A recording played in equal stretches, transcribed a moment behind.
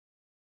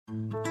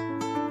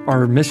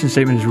Our mission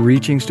statement is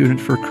reaching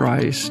students for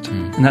Christ,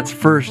 and that's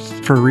first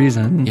for a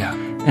reason,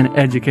 and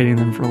educating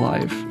them for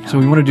life. Yeah. So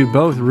we want to do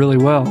both really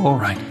well,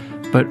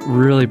 but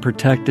really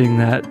protecting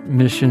that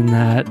mission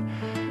that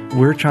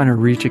we're trying to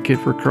reach a kid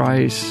for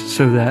Christ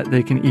so that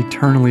they can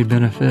eternally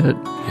benefit.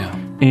 Yeah.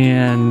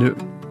 And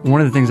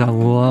one of the things I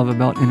love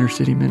about inner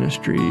city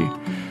ministry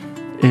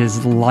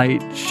is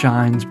light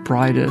shines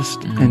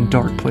brightest in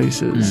dark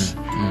places.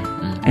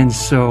 And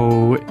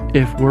so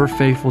if we're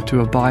faithful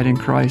to abide in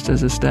Christ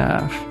as a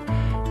staff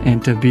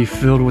and to be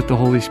filled with the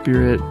Holy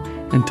Spirit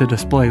and to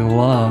display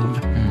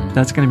love,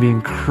 that's going to be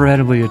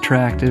incredibly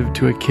attractive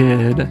to a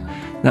kid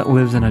that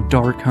lives in a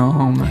dark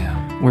home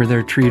where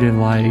they're treated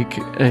like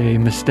a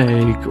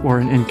mistake or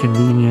an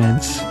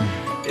inconvenience.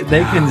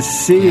 They can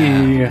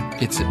see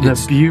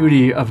the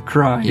beauty of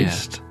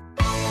Christ.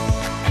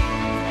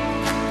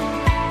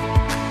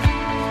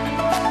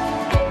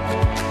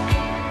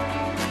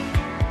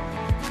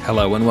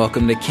 Hello and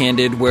welcome to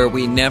Candid, where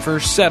we never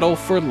settle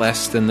for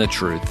less than the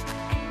truth.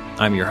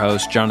 I'm your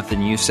host,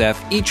 Jonathan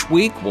Youssef. Each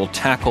week, we'll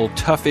tackle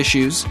tough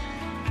issues,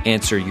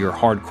 answer your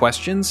hard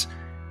questions,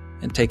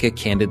 and take a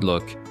candid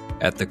look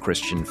at the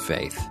Christian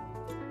faith.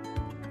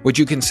 Would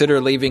you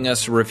consider leaving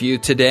us a review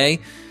today?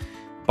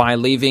 By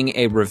leaving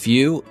a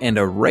review and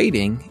a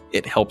rating,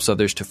 it helps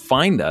others to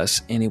find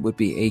us, and it would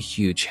be a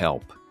huge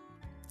help.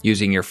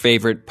 Using your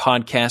favorite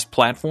podcast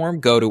platform,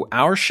 go to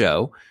our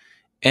show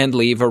and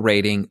leave a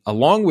rating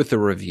along with a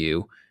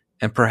review,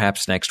 and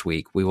perhaps next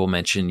week we will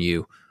mention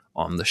you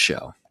on the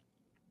show.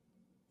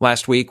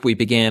 Last week, we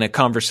began a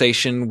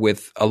conversation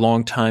with a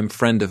longtime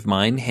friend of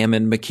mine,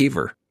 Hammond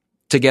McKeever.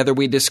 Together,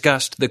 we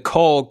discussed the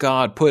call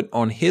God put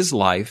on his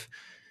life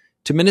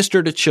to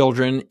minister to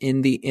children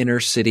in the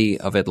inner city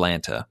of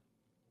Atlanta.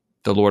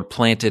 The Lord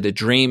planted a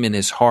dream in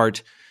his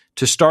heart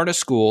to start a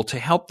school to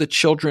help the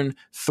children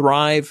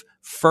thrive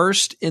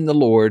first in the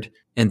Lord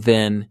and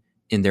then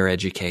in their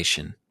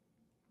education.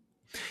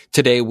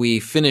 Today, we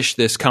finish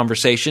this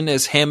conversation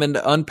as Hammond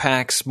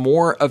unpacks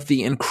more of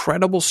the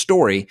incredible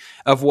story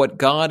of what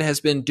God has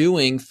been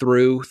doing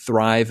through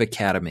Thrive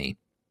Academy.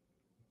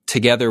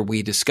 Together,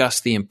 we discuss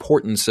the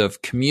importance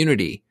of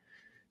community,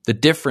 the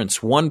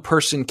difference one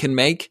person can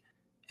make,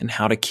 and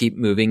how to keep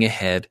moving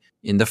ahead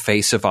in the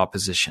face of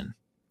opposition.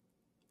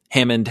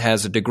 Hammond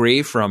has a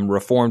degree from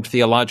Reformed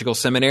Theological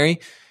Seminary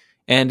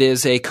and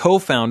is a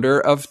co-founder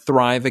of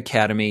Thrive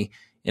Academy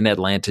in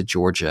Atlanta,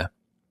 Georgia.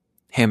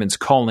 Hammond's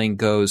calling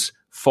goes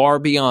far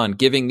beyond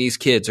giving these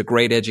kids a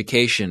great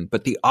education,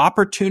 but the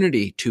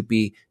opportunity to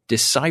be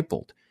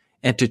discipled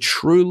and to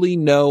truly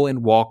know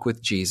and walk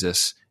with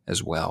Jesus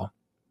as well.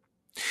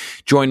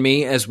 Join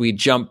me as we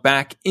jump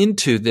back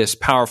into this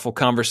powerful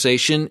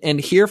conversation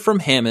and hear from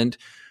Hammond,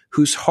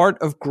 whose heart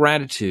of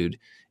gratitude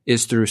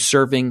is through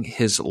serving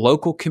his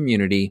local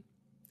community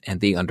and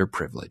the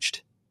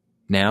underprivileged.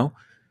 Now,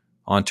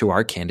 on to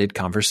our candid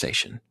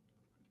conversation.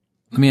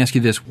 Let me ask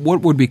you this.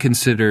 What would be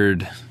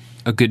considered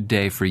a good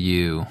day for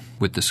you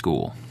with the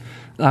school?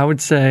 I would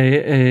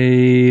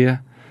say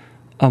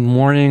a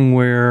morning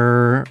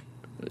where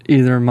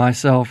either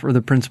myself or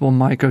the principal,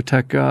 Mike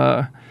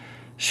Oteka,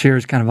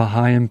 shares kind of a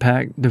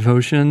high-impact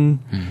devotion,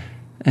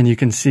 and you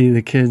can see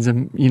the kids,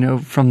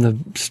 from the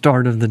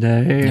start of the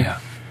day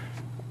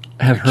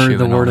have heard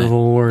the word of the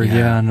Lord,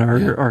 and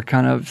are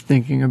kind of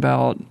thinking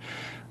about,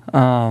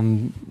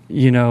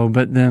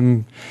 but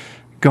them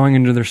going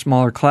into their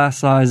smaller class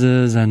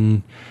sizes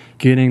and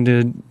getting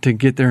to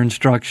get their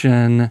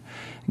instruction,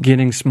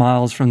 getting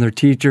smiles from their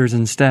teachers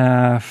and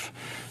staff,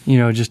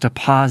 just a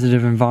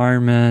positive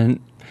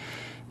environment.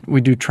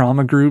 We do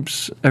trauma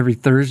groups every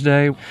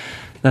Thursday.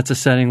 That's a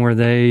setting where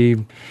they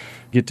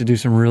get to do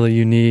some really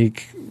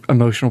unique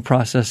emotional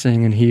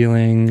processing and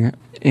healing,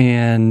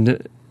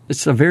 and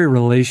it's a very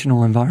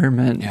relational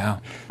environment. Yeah.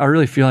 I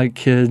really feel like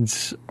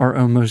kids are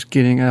almost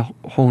getting a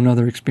whole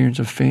nother experience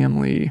of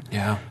family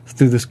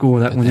through the school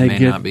that when they may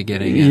not be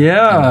getting in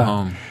the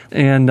home.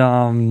 And,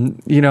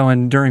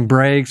 and during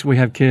breaks, we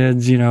have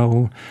kids,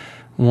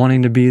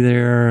 wanting to be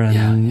there.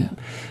 And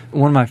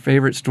one of my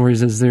favorite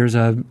stories is there's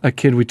a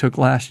kid we took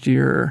last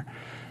year,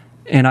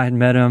 and I had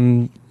met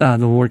him. The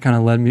Lord kind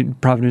of led me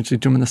providentially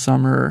to him in the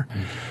summer.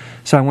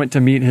 So I went to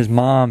meet his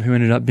mom, who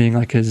ended up being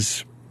like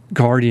his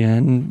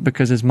guardian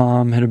because his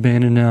mom had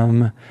abandoned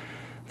him.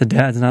 The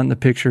dad's not in the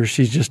picture.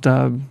 She's just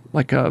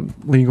like a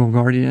legal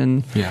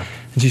guardian. Yeah.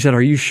 And she said,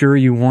 "Are you sure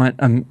you want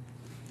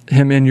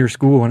him in your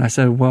school?" And I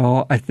said,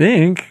 "Well, I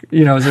think,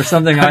 is there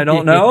something I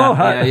don't know?" What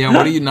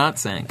are you not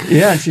saying?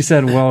 Yeah. And she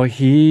said, "Well,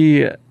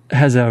 he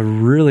has a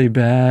really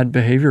bad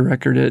behavior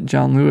record at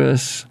John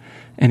Lewis,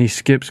 and he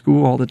skips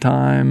school all the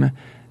time,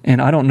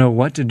 and I don't know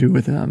what to do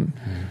with him."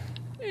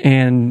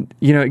 And,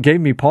 it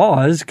gave me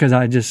pause because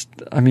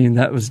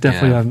that was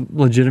definitely a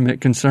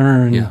legitimate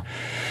concern. Yeah.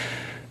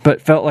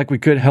 But felt like we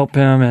could help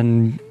him.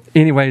 And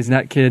anyways,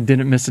 that kid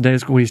didn't miss a day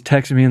of school. He's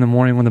texting me in the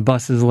morning when the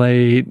bus is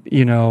late,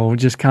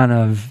 just kind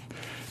of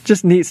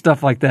just neat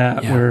stuff like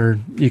that where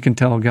you can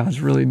tell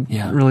God's really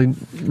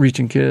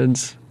reaching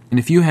kids. And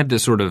if you had to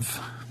sort of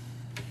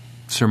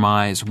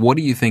surmise, what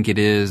do you think it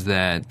is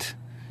that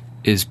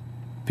is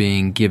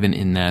being given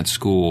in that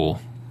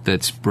school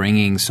that's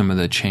bringing some of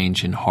the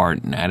change in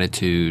heart and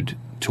attitude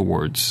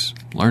towards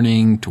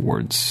learning,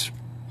 towards,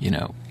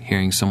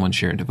 hearing someone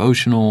share a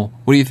devotional?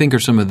 What do you think are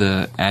some of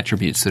the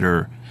attributes that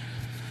are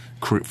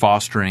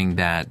fostering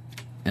that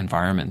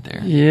environment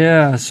there?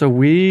 Yeah, so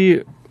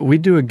we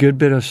do a good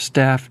bit of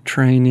staff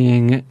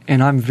training,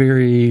 and I'm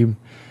very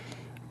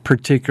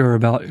particular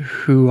about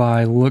who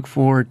I look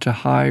for to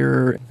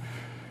hire.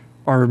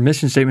 Our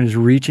mission statement is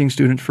reaching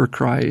students for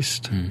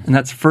Christ, and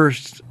that's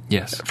first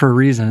for a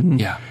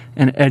reason,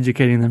 and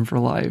educating them for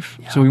life.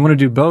 Yeah. So we want to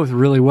do both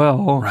really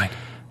well, right,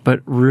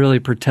 but really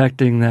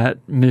protecting that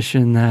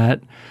mission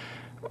that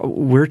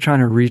we're trying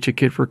to reach a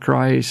kid for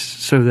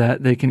Christ so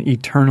that they can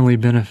eternally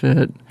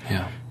benefit.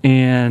 Yeah.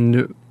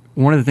 And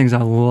one of the things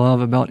I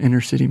love about inner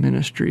city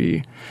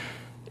ministry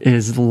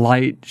is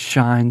light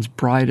shines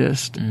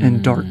brightest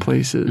in dark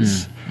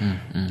places.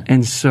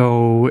 And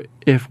so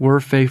if we're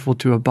faithful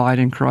to abide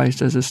in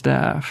Christ as a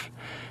staff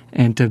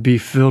and to be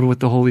filled with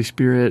the Holy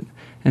Spirit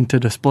and to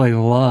display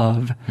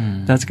love,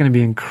 that's going to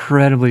be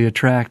incredibly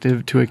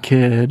attractive to a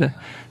kid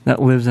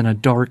that lives in a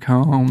dark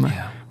home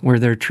where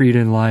they're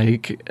treated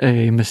like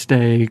a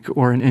mistake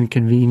or an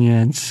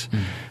inconvenience.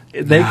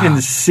 They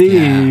can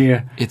see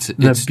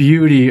the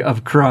beauty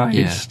of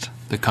Christ. Yeah.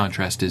 The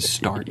contrast is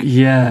stark.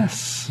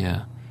 Yes.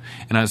 Yeah.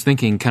 And I was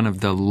thinking kind of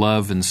the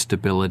love and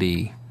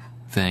stability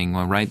thing,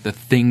 right? The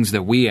things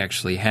that we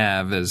actually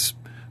have as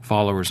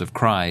followers of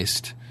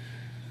Christ,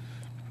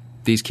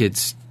 these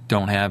kids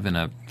don't have in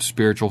a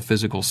spiritual,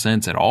 physical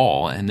sense at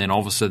all. And then all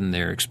of a sudden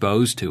they're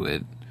exposed to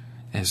it.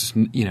 As,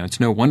 it's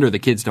no wonder the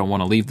kids don't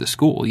want to leave the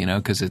school,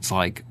 because it's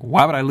like,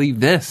 why would I leave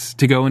this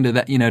to go into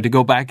that, to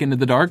go back into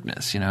the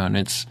darkness, and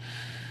it's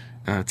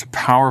a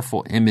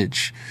powerful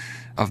image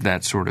of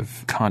that sort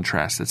of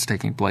contrast that's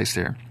taking place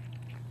there.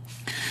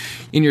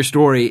 In your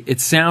story, it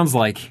sounds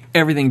like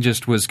everything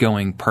just was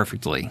going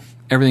perfectly.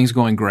 Everything's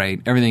going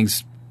great.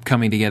 Everything's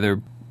coming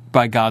together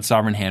by God's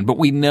sovereign hand. But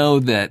we know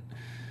that,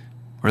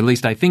 or at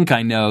least I think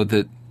I know,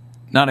 that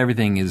not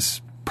everything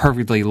is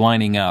perfectly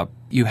lining up.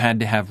 You had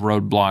to have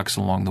roadblocks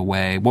along the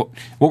way. What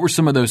were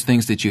some of those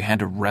things that you had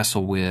to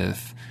wrestle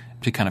with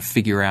to kind of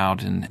figure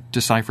out and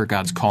decipher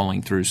God's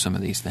calling through some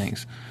of these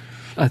things?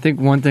 I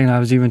think one thing, I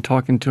was even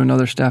talking to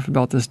another staff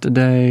about this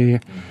today,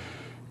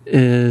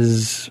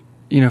 is,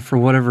 for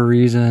whatever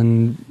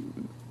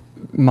reason,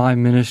 my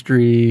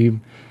ministry,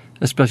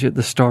 especially at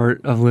the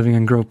start of living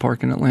in Grove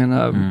Park in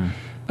Atlanta,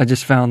 I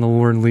just found the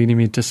Lord leading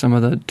me to some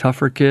of the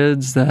tougher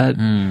kids that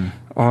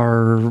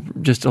are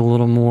just a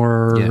little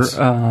more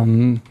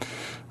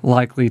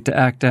likely to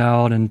act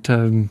out and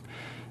to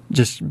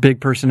just big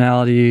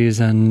personalities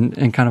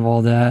and kind of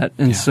all that.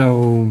 And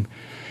so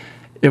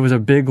it was a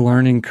big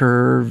learning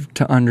curve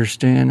to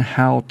understand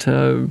how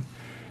to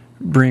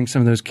bring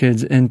some of those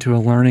kids into a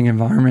learning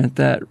environment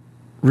that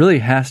really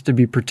has to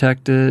be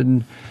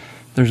protected.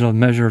 There's a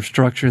measure of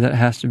structure that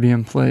has to be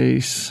in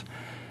place,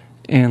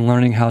 and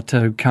learning how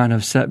to kind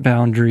of set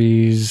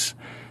boundaries,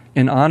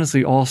 and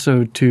honestly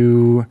also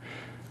to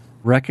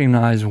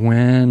recognize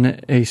when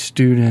a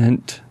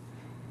student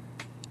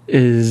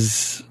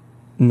is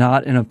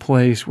not in a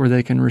place where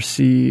they can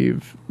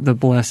receive the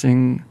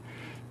blessing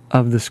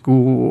of the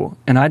school.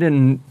 And I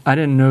didn't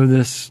know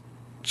this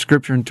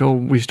scripture until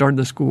we started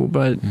the school,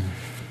 but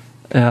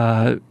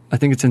I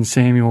think it's in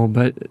Samuel,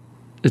 but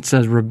it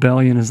says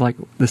rebellion is like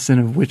the sin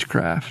of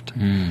witchcraft.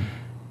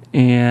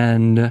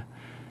 And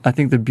I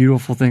think the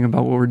beautiful thing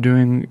about what we're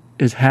doing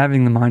is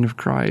having the mind of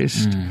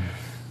Christ.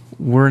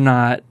 We're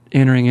not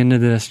entering into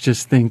this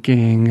just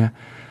thinking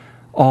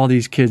all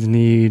these kids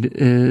need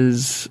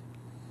is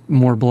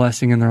more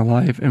blessing in their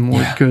life and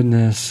more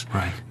goodness.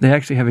 Right. They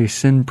actually have a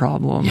sin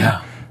problem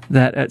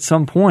that at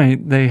some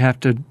point they have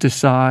to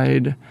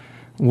decide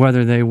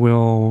whether they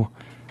will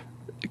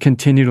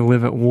continue to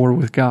live at war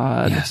with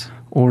God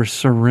or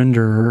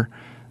surrender,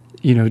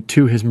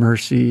 to His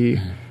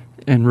mercy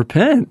and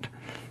repent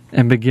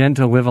and begin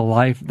to live a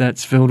life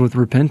that's filled with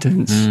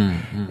repentance.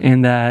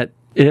 And that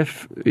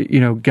if,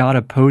 God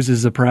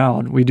opposes the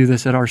proud, we do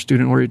this at our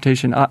student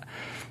orientation,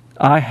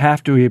 I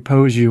have to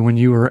oppose you when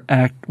you are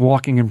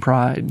walking in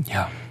pride.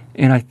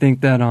 And I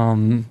think that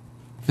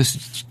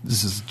this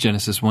is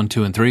Genesis 1,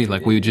 2, and 3,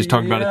 like we just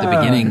talked about at the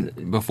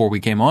beginning before we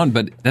came on,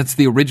 but that's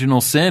the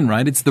original sin,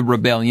 right? It's the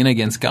rebellion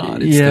against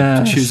God. It's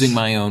the choosing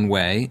my own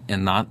way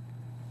and not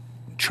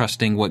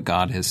trusting what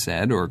God has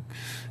said, or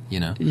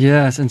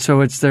Yes, and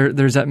so it's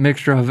there's that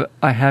mixture of,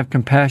 I have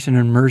compassion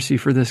and mercy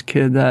for this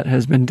kid that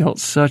has been dealt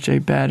such a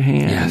bad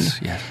hand.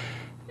 Yes.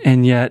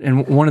 And yet,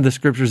 and one of the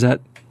scriptures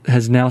that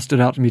has now stood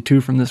out to me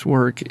too from this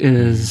work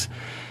is,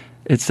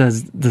 it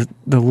says the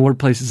Lord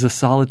places a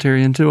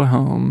solitary into a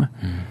home.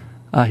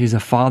 He's a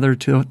father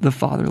to the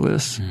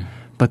fatherless,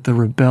 but the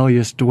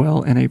rebellious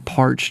dwell in a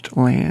parched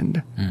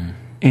land.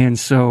 And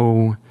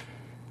so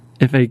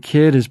if a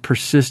kid is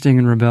persisting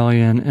in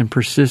rebellion and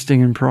persisting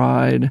in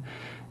pride,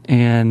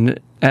 and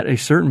at a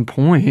certain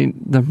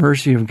point, the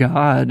mercy of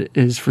God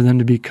is for them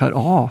to be cut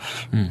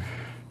off.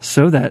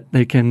 so that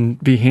they can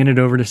be handed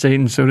over to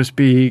Satan, so to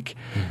speak,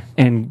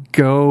 and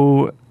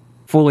go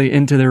fully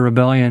into their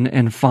rebellion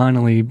and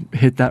finally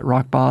hit that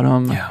rock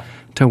bottom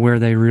to where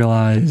they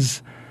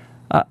realize,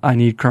 I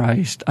need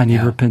Christ, I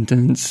need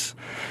repentance.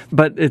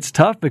 But it's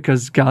tough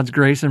because God's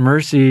grace and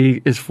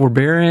mercy is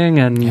forbearing,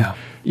 and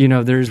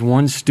there's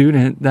one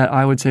student that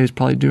I would say is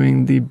probably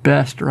doing the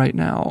best right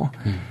now.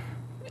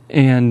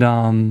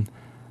 And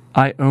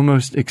I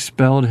almost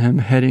expelled him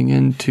heading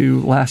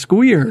into last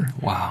school year.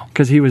 Wow.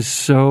 Because he was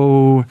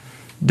so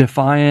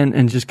defiant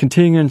and just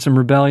continuing some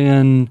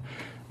rebellion.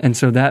 And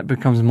so that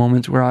becomes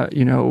moments where I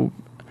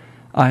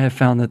have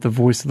found that the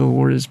voice of the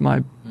Lord is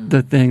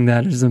the thing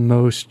that is the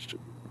most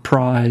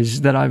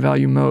prized, that I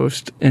value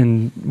most.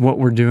 And what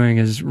we're doing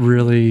is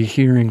really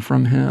hearing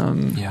from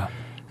him. Yeah.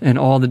 And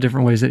all the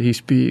different ways that he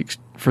speaks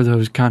for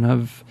those kind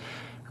of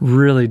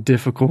really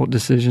difficult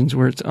decisions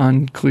where it's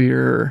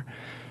unclear.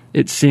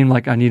 It seemed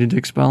like I needed to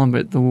expel him,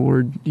 but the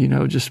Lord,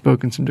 just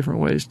spoke in some different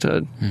ways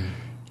to.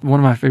 One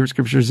of my favorite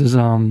scriptures is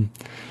the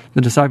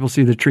disciples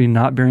see the tree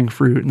not bearing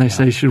fruit, and they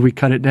say, should we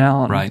cut it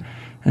down? Right.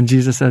 And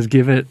Jesus says,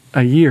 give it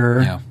a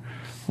year,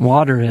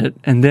 water it,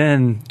 and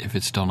then if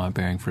it's still not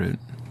bearing fruit,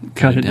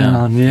 cut it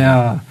down.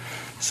 Yeah.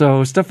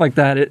 So stuff like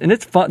that. And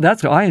it's fun.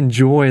 I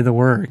enjoy the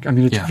work. I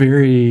mean,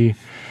 it's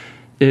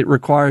it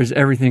requires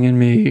everything in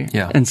me.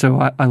 Yeah. And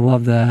so I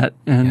love that.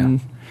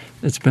 And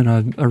it's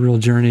been a real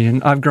journey.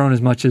 And I've grown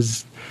as much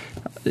as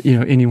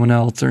anyone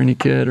else or any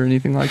kid or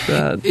anything like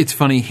that. It's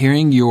funny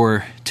hearing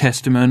your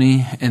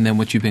testimony and then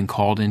what you've been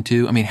called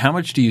into. I mean, how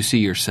much do you see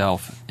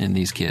yourself in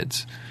these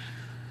kids?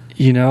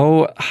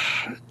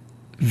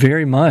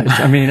 Very much.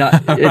 I mean,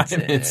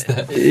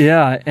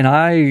 and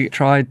I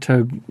try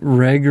to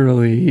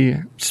regularly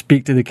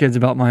speak to the kids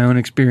about my own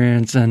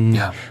experience and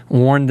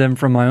warn them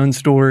from my own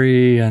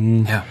story.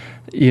 And,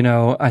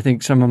 I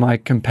think some of my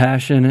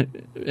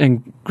compassion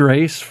and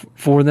grace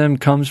for them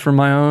comes from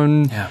my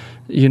own,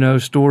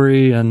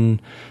 story,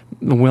 and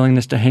the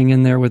willingness to hang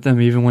in there with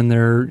them even when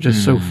they're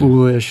just so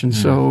foolish and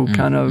so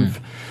kind of...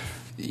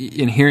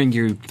 In hearing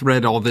you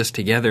thread all this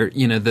together,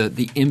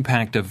 the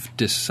impact of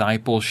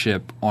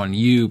discipleship on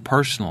you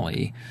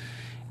personally,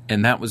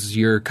 and that was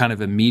your kind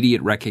of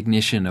immediate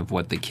recognition of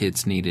what the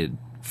kids needed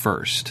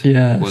first.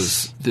 Yes.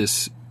 Was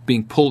this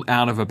being pulled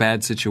out of a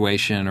bad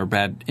situation or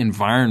bad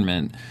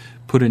environment,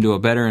 put into a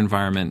better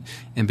environment,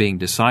 and being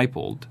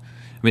discipled.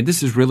 I mean,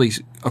 this is really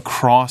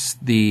across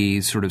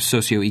the sort of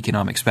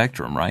socioeconomic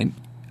spectrum, right?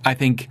 I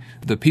think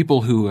the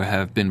people who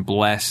have been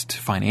blessed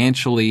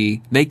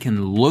financially, they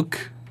can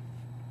look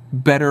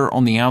better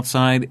on the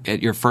outside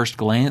at your first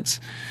glance.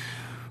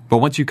 But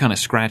once you kind of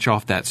scratch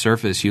off that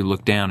surface, you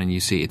look down and you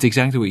see it's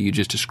exactly what you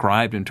just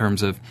described in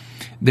terms of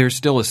there's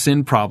still a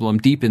sin problem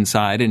deep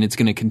inside, and it's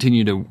going to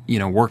continue to,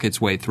 work its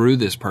way through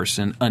this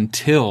person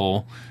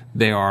until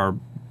they are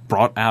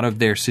brought out of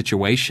their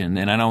situation.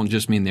 And I don't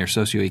just mean their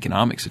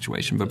socioeconomic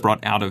situation, but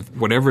brought out of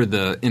whatever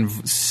the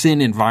sin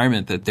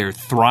environment that they're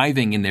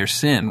thriving in their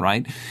sin,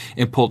 right?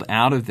 And pulled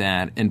out of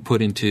that and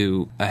put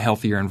into a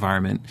healthier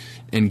environment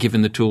and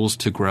given the tools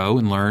to grow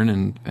and learn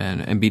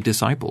and be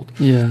discipled.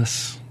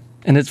 Yes.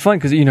 And it's fun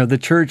because, the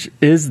church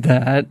is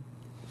that.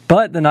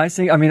 But the nice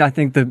thing, I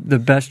think the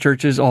best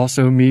churches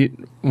also meet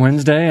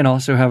Wednesday and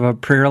also have a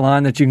prayer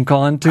line that you can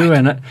call into. Right.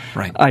 And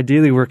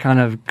ideally, we're kind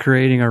of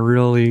creating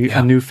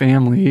a new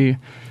family.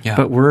 Yeah.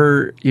 But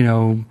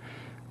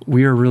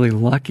we are really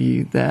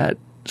lucky that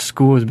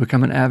school has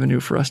become an avenue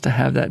for us to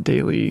have that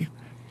daily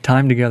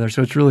time together.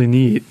 So it's really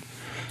neat.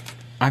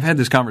 I've had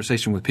this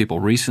conversation with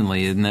people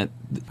recently, and that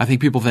I think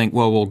people think,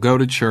 well, we'll go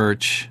to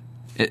church.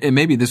 And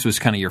maybe this was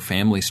kind of your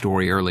family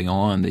story early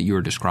on that you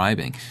were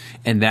describing,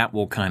 and that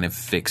will kind of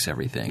fix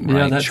everything, right?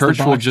 Yeah, that's Church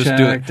the will just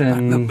do it.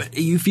 And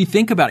if you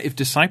think about it, if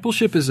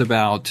discipleship is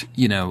about,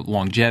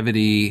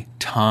 longevity,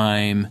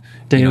 time,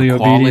 daily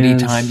quality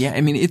obedience.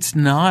 time, it's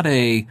not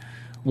a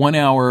 1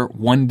 hour,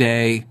 1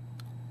 day,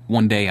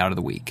 1 day out of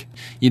the week.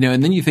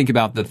 And then you think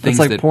about the things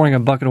it's like pouring a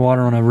bucket of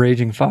water on a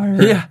raging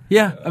fire.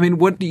 Yeah. I mean,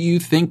 what do you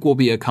think will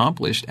be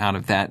accomplished out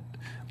of that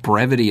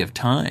brevity of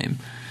time?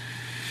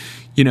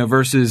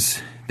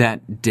 Versus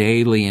that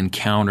daily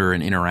encounter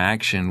and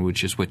interaction,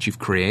 which is what you've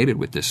created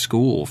with this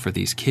school for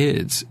these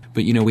kids.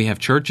 But, we have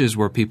churches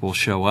where people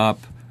show up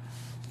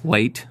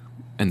late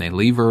and they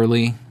leave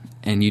early,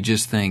 and you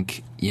just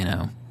think,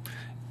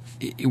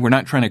 we're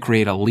not trying to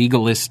create a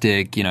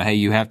legalistic, hey,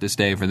 you have to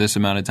stay for this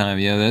amount of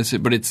time. That's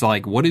it. But it's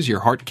like, what is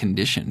your heart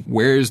condition?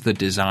 Where's the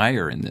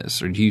desire in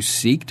this? Or do you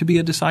seek to be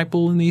a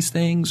disciple in these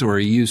things? Or are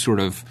you sort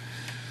of,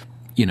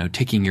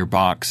 ticking your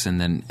box and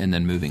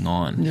then moving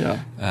on?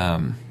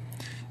 Yeah.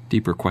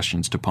 Deeper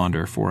questions to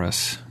ponder for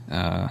us,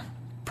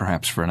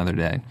 perhaps for another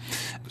day.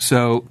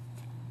 So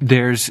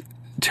there's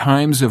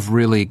times of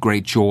really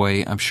great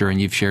joy, I'm sure,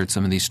 and you've shared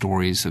some of these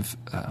stories of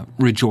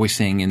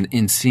rejoicing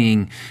in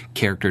seeing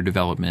character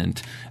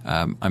development.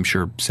 I'm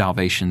sure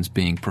salvation's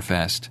being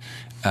professed,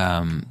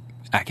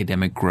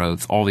 academic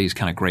growth, all these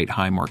kind of great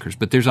high markers.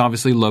 But there's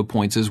obviously low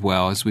points as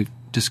well, as we've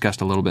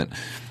discussed a little bit.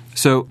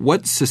 So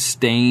what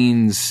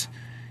sustains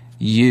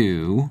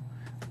you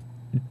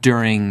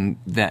during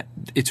that,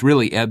 it's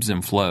really ebbs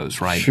and flows,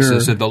 right? Sure.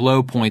 So the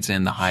low points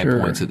and the high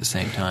points at the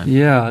same time.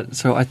 Yeah.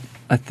 So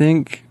I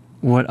think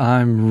what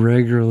I'm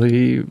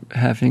regularly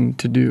having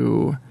to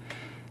do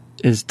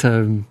is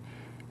to,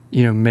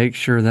 make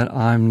sure that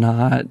I'm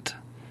not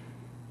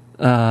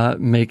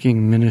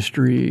making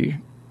ministry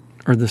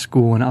or the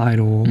school an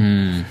idol,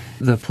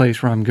 the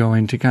place where I'm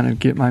going to kind of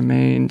get my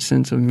main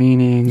sense of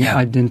meaning,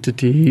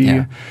 identity.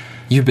 Yeah.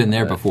 You've been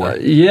there before.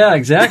 Yeah,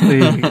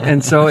 exactly.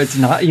 And so it's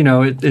not,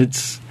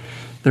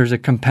 there's a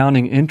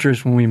compounding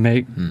interest when we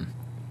make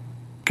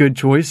good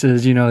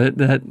choices,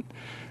 that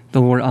the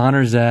Lord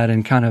honors that,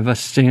 and kind of a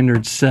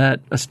standard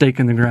set, a stake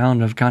in the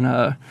ground of kind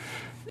of,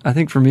 I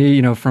think for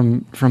me,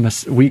 from a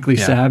weekly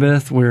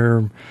Sabbath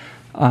where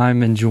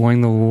I'm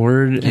enjoying the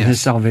Lord and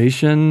His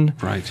salvation,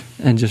 right,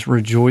 and just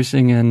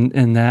rejoicing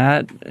in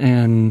that.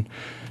 And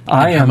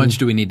how much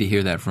do we need to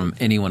hear that from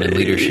anyone in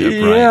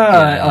leadership, right?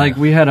 Yeah, like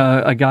we had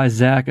a guy,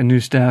 Zach, a new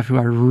staff who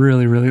I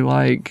really, really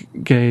like,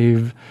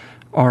 gave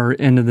our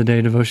end of the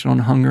day devotion on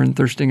hunger and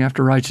thirsting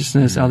after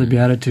righteousness out of the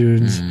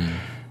Beatitudes.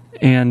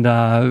 And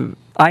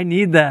I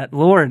need that.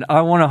 Lord,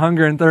 I want to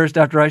hunger and thirst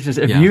after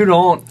righteousness. If you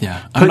don't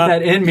put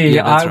that in me,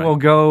 I will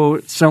go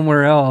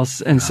somewhere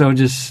else. And so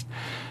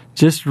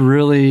just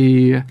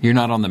really... You're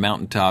not on the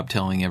mountaintop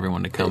telling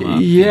everyone to come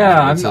up.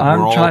 Yeah, I'm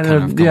trying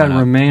to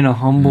remain a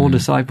humble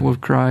disciple of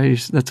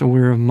Christ that's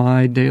aware of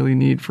my daily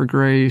need for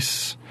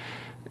grace,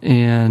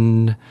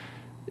 and,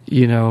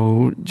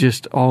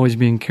 just always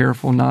being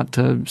careful not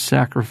to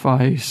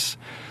sacrifice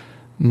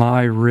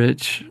my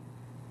rich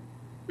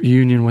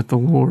union with the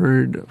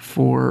Lord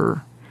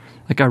for...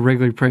 Like I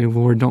regularly pray,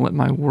 Lord, don't let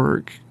my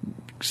work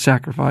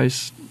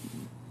sacrifice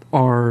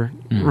our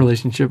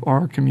relationship,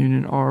 our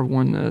communion, our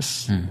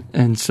oneness.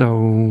 And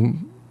so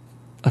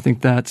I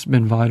think that's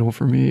been vital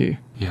for me.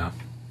 Yeah.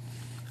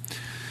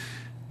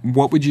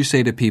 What would you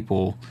say to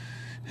people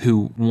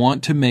who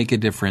want to make a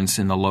difference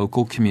in the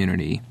local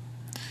community,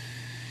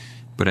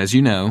 but as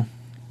you know,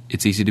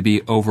 it's easy to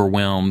be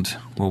overwhelmed.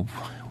 Well,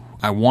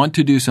 I want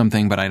to do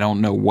something, but I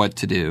don't know what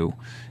to do.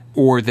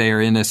 Or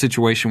they're in a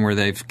situation where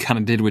they've kind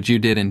of did what you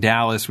did in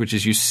Dallas, which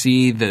is you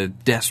see the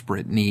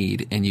desperate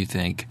need and you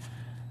think,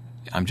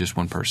 I'm just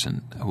one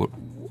person.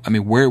 I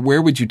mean,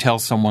 where would you tell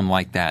someone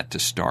like that to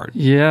start?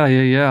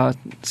 Yeah.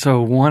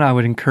 So one, I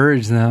would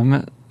encourage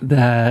them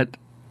that,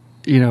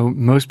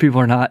 most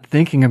people are not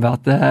thinking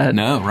about that.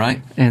 No,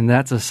 right. And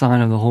that's a sign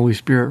of the Holy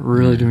Spirit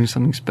really doing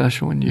something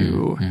special in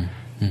you.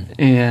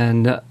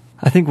 And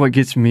I think what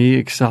gets me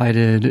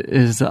excited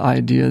is the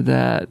idea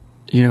that,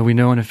 we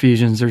know in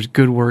Ephesians there's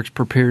good works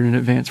prepared in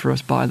advance for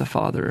us by the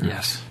Father.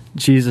 Yes.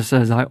 Jesus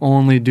says, I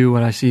only do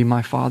what I see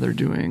my Father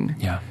doing.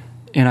 Yeah.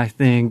 And I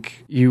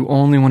think you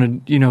only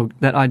want to,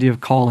 that idea of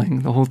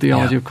calling, the whole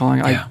theology of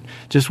calling. I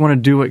just want to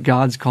do what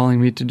God's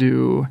calling me to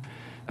do.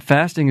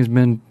 Fasting has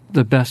been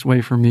the best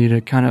way for me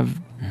to kind of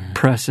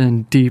press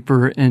in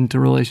deeper into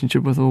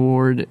relationship with the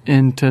Lord,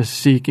 into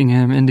seeking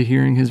Him, into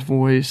hearing His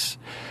voice.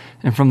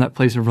 And from that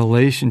place of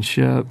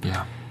relationship,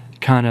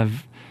 kind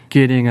of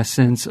getting a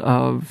sense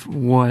of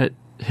what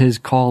His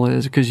call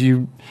is. Because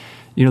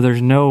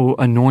there's no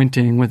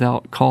anointing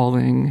without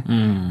calling,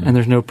 and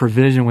there's no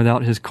provision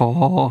without His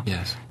call.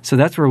 Yes. So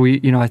that's where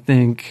I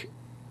think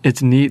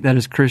it's neat that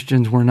as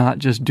Christians, we're not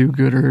just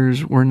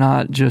do-gooders, we're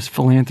not just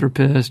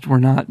philanthropists, we're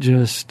not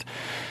just,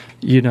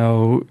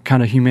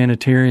 kind of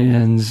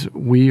humanitarians.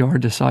 We are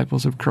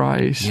disciples of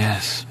Christ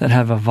that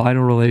have a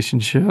vital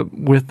relationship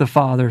with the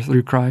Father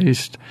through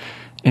Christ,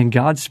 and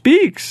God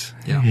speaks.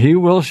 Yeah. He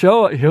will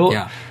show it.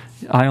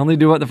 I only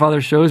do what the Father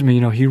shows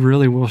me. He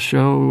really will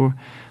show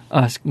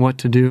us what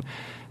to do.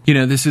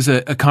 This is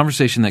a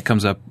conversation that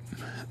comes up,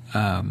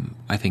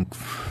 I think,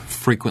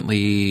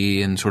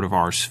 frequently in sort of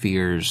our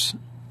spheres,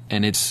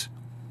 and it's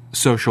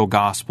social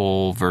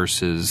gospel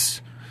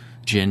versus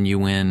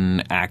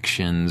genuine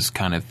actions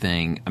kind of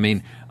thing. I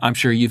mean, I'm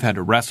sure you've had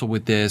to wrestle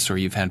with this, or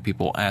you've had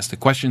people ask the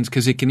questions,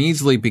 because it can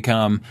easily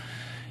become,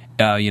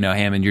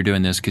 Hammond, you're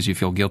doing this because you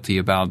feel guilty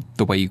about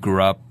the way you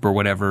grew up or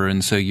whatever,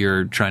 and so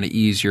you're trying to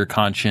ease your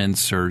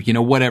conscience, or,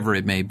 whatever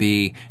it may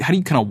be. How do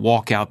you kind of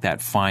walk out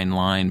that fine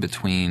line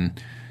between,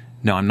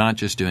 no, I'm not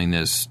just doing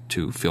this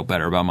to feel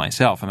better about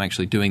myself. I'm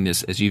actually doing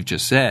this, as you've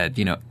just said,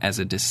 as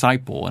a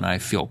disciple, and I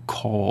feel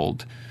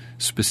called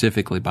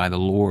specifically by the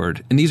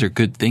Lord. And these are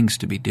good things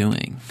to be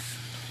doing.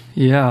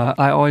 Yeah,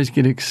 I always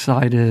get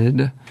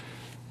excited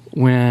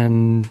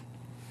when,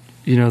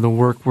 the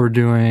work we're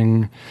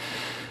doing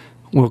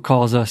will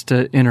cause us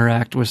to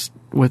interact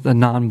with a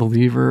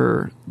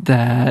non-believer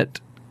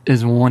that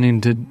is wanting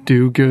to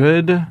do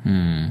good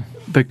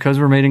because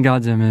we're made in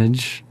God's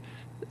image.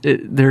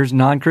 There's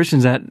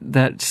non-Christians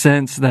that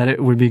sense that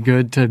it would be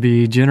good to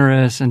be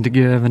generous and to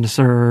give and to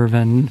serve,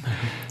 and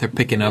they're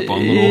picking up on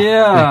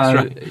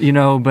little things,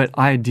 right? But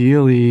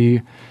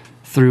ideally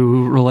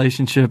through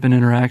relationship and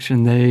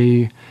interaction,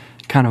 they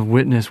kind of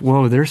witness,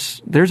 whoa,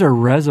 there's a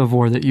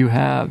reservoir that you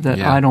have that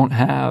I don't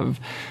have.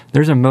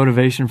 There's a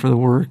motivation for the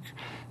work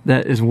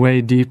that is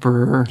way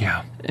deeper,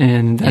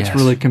 and that's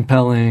really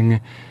compelling.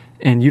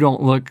 and you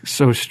don't look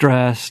so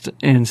stressed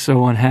and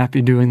so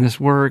unhappy doing this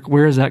work.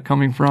 Where is that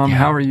coming from? Yeah.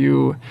 How are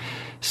you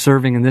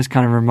serving in this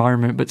kind of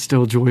environment but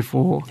still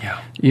joyful?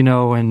 Yeah.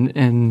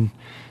 And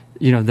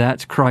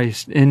that's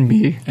Christ in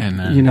me.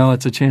 Amen.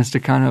 It's a chance to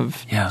kind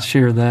of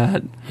share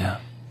that. Yeah.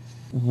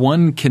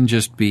 One can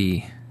just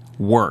be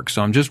work.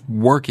 So I'm just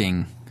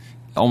working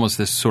almost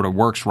this sort of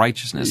works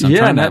righteousness. I'm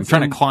trying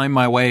to climb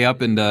my way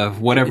up into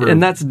whatever.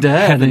 And that's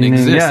dead.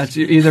 Exists. It's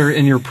either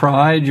in your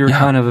pride, you're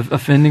kind of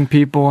offending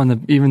people,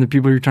 and even the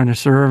people you're trying to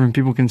serve, and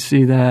people can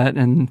see that,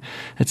 and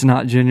it's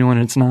not genuine.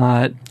 It's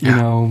not,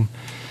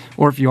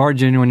 or if you are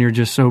genuine, you're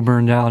just so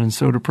burned out and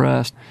so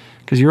depressed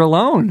because you're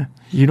alone.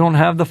 You don't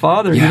have the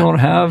Father. You don't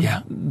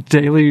have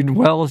daily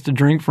wells to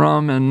drink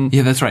from. And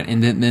that's right.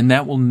 And then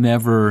that will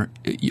never,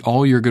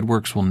 all your good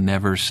works will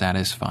never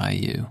satisfy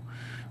you.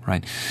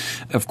 Right.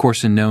 Of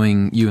course, in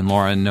knowing you and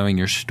Laura and knowing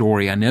your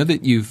story, I know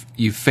that you've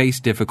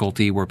faced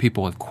difficulty where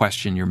people have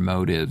questioned your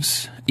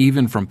motives,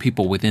 even from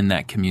people within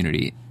that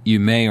community. You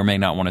may or may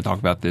not want to talk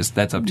about this.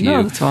 That's up to you.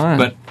 No, that's fine.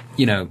 But,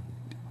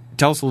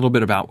 tell us a little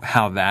bit about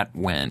how that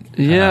went.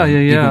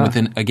 Even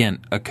within, again,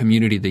 a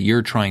community that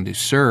you're trying to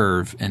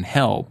serve and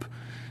help,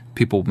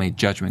 people made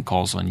judgment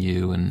calls on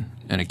you and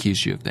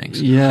accused you of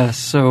things. Yeah.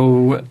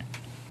 So,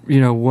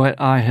 what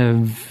I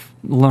have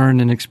learned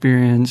and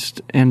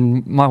experienced,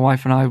 and my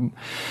wife and I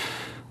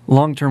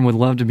long term would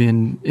love to be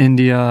in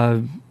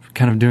India,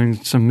 kind of doing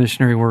some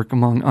missionary work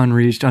among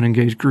unreached,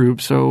 unengaged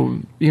groups. So,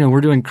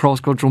 we're doing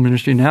cross-cultural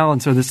ministry now,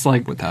 and so this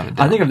without a doubt,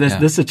 I think of this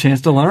is a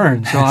chance to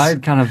learn. So I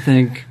kind of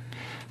think,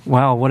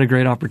 wow, what a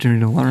great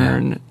opportunity to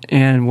learn.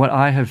 And what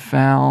I have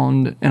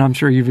found, and I'm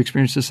sure you've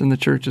experienced this in the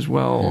church as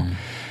well,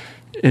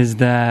 is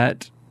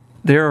that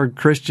there are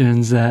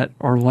Christians that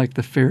are like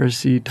the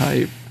Pharisee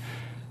type,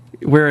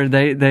 where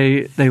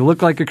they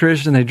look like a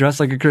Christian, they dress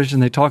like a Christian,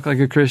 they talk like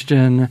a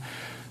Christian,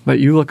 but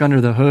you look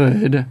under the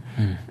hood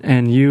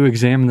and you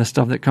examine the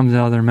stuff that comes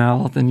out of their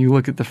mouth and you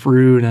look at the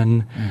fruit,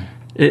 and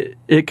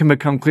it can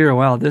become clear,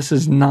 wow, this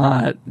is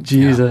not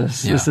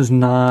Jesus. This is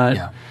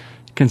not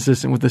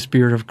consistent with the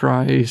Spirit of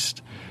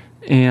Christ.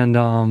 And,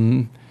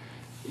 and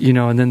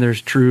then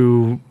there's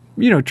true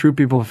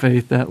people of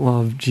faith that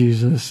love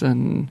Jesus,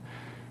 and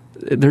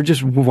they're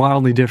just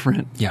wildly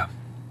different. Yeah.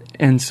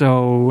 And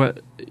so,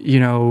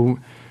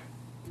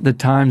 the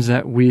times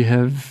that we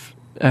have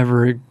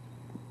ever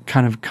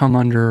kind of come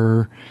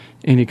under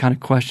any kind of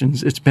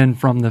questions, it's been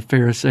from the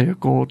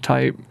Pharisaical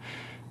type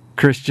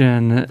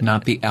Christian.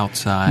 Not the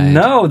outside.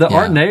 No,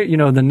 our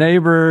the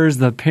neighbors,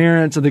 the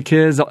parents of the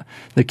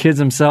kids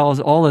themselves,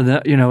 all of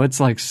that, it's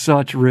like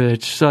such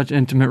rich, such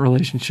intimate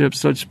relationships,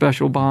 such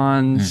special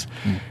bonds.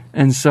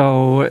 And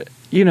so,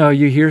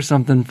 you hear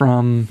something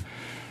from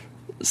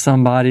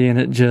somebody and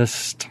it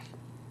just,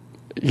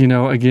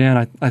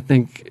 again, I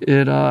think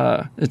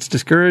it's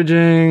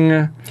discouraging.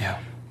 Yeah.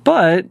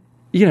 But,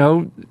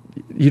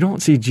 you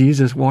don't see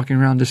Jesus walking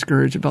around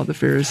discouraged about the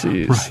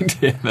Pharisees.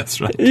 Right. Yeah, that's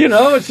right.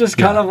 It's just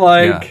kind of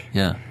like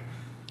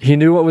he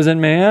knew what was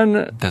in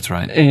man. That's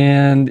right.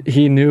 And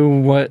he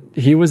knew what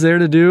he was there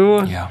to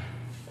do. Yeah.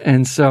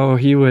 And so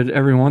he would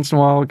every once in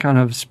a while kind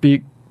of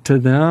speak to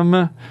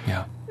them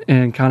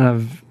and kind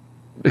of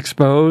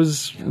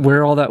expose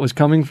where all that was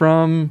coming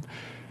from,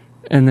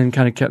 and then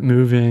kind of kept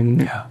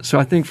moving. Yeah. So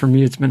I think for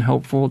me it's been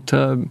helpful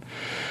to,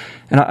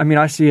 and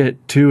I see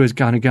it too as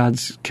kind of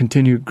God's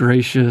continued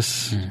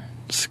gracious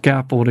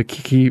scaffold to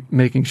keep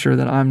making sure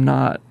that I'm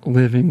not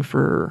living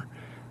for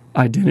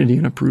identity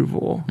and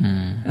approval.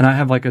 And I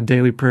have like a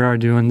daily prayer I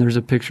do, and there's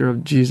a picture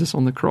of Jesus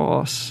on the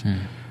cross.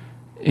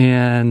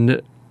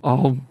 And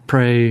I'll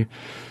pray,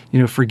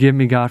 forgive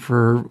me, God,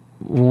 for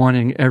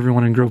wanting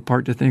everyone in Grove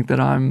Park to think that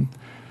I'm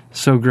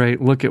so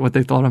great. Look at what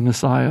they thought of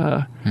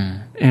Messiah.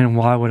 And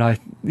why would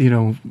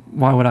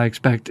I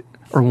expect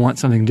or want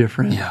something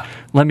different?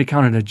 Let me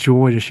count it a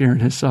joy to share in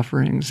his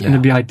sufferings and to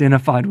be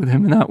identified with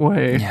him in that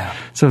way.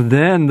 So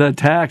then the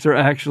attacks are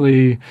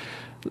actually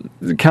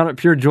count it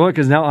pure joy,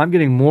 because now I'm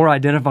getting more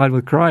identified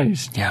with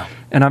Christ.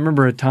 And I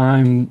remember a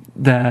time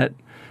that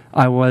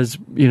I was,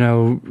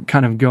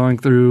 kind of going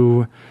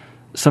through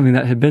something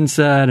that had been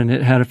said, and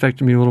it had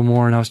affected me a little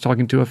more. And I was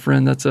talking to a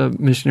friend that's a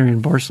missionary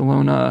in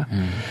Barcelona.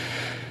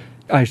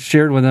 I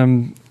shared with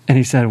him, and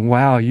he said,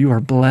 "Wow, you are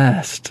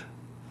blessed."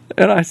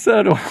 And I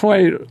said,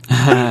 "Wait,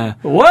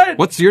 what?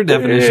 What's your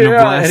definition of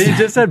blessed?" And he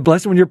just said,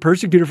 "Blessed when you're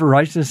persecuted for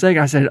righteousness' sake."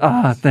 I said,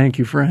 "Thank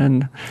you,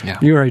 friend.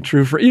 You are a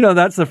true friend."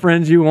 That's the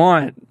friends you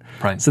want.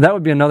 Right. So that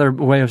would be another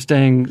way of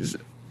staying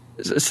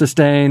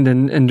sustained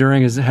and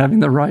enduring, is having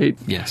the right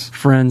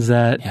friends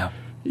that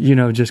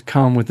just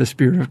come with the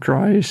Spirit of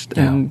Christ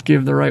and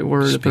give the right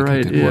word at the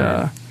right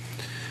word.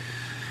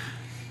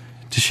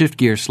 To shift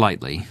gears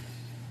slightly,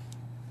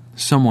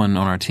 someone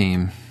on our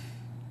team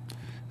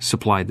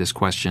supplied this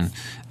question.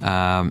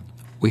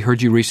 We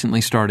heard you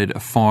recently started a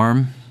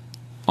farm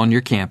on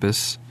your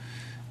campus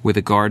with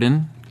a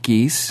garden,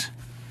 geese,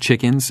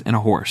 chickens, and a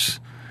horse.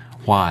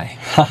 Why?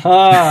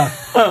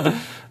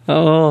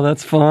 Oh,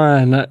 that's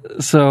fun.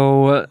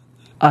 So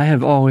I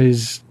have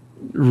always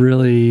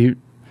really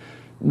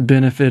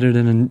benefited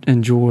and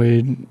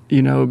enjoyed,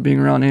 being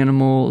around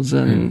animals.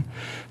 And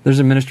there's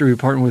a ministry we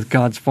partner with,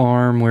 God's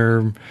Farm,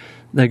 where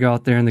they go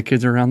out there and the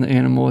kids are around the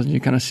animals, and you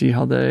kind of see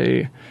how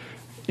they,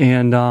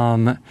 and,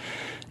 I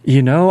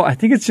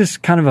think it's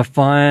just kind of a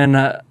fun,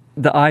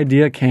 the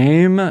idea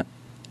came,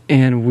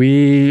 and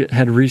we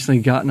had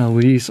recently gotten a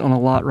lease on a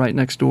lot right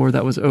next door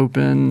that was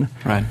open.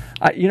 Right.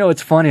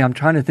 It's funny, I'm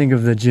trying to think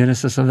of the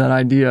genesis of that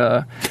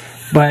idea.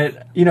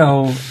 But,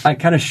 I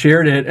kind of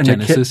shared it. And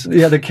Genesis?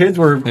 the kids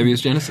were... Maybe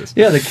it's Genesis.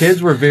 Yeah, the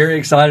kids were very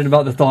excited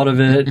about the thought of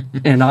it.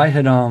 And I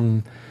had,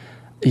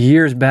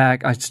 years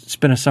back, I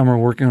spent a summer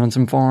working on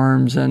some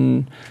farms.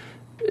 And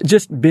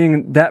just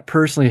being that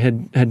personally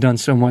had done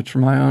so much for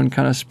my own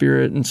kind of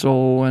spirit and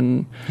soul.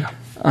 And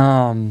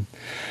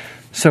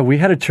so we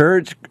had a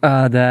church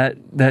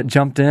that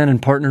jumped in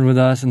and partnered with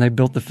us. And they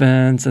built the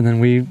fence. And then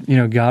we,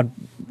 God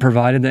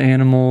provided the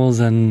animals.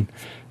 And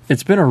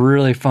it's been a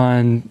really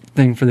fun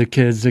thing for the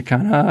kids to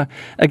kind of,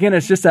 again,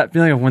 it's just that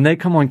feeling of when they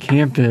come on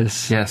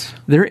campus, yes,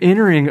 they're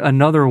entering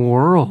another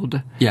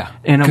world. Yeah,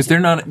 because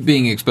they're not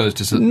being exposed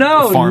to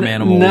farm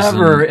animals.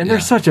 Never. And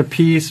there's such a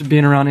peace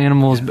being around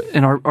animals. Yeah.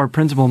 And our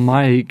principal,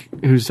 Mike,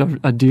 who's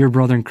a dear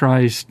brother in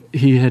Christ,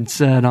 he had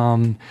said,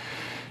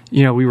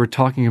 we were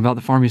talking about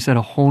the farm. He said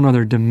a whole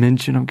other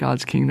dimension of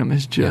God's kingdom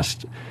has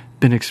just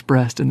been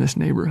expressed in this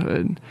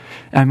neighborhood.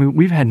 I mean,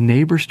 we've had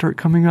neighbors start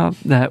coming up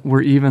that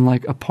were even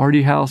like a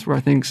party house where I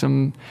think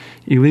some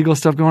illegal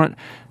stuff going on.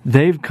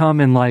 They've come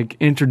and like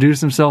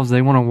introduced themselves.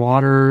 They want to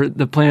water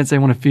the plants. They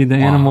want to feed the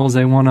animals.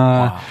 They want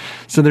to.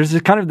 So there's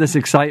kind of this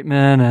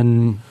excitement,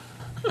 and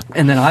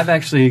then I've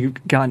actually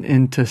gotten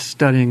into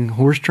studying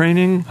horse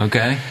training.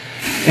 Okay.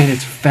 And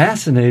it's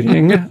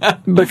fascinating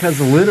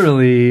because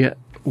literally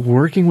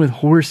working with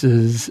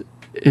horses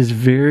is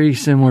very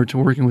similar to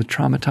working with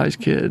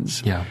traumatized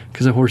kids. Yeah.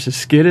 Because a horse is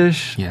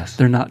skittish. Yes.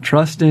 They're not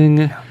trusting.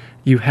 Yeah.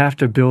 You have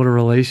to build a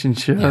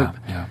relationship. Yeah.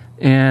 Yeah.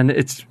 And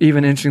it's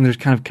even interesting, there's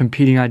kind of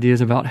competing ideas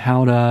about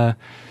how to,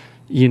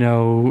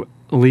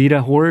 lead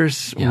a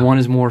horse. Yeah. One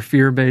is more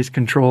fear-based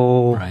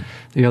control. Right.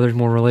 The other is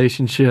more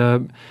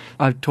relationship.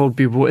 I've told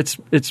people it's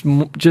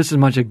just as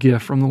much a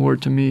gift from the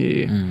Lord to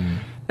me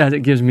as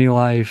it gives me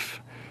life.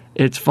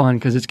 It's fun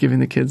because it's giving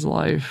the kids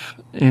life.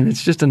 And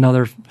it's just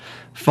another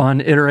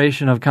fun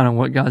iteration of kind of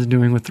what God's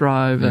doing with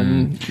Thrive.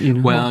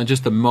 And well,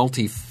 just the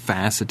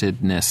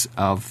multifacetedness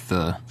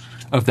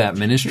of that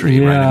ministry,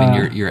 right? I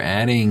mean, you're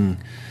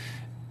adding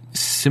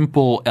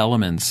simple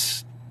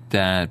elements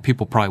that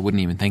people probably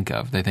wouldn't even think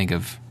of. They think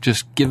of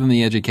just give them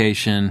the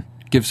education,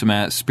 give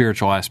some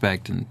spiritual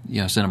aspect, and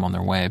send them on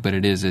their way. But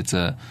it's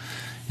a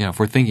if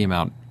we're thinking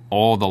about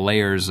all the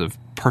layers of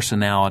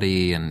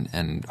personality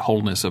and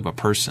wholeness of a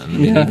person, I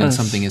mean, even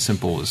something as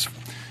simple as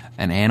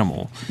an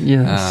animal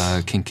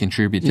can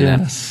contribute to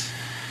that.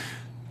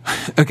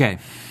 Okay.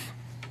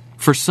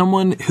 For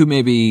someone who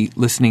may be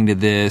listening to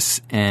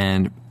this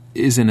and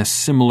is in a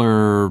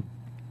similar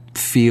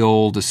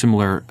field, a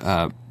similar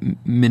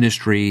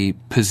ministry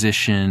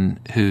position,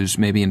 who's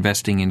maybe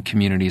investing in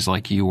communities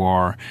like you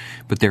are,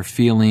 but they're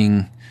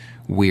feeling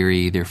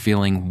weary, they're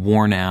feeling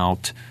worn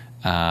out,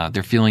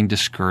 they're feeling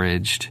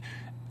discouraged,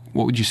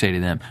 what would you say to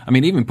them? I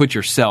mean, even put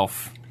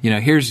yourself,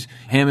 here's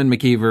Hammond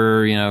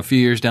McKeever, a few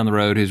years down the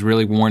road, who's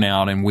really worn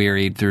out and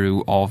wearied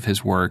through all of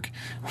his work.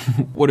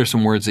 What are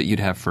some words that you'd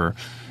have for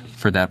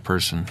that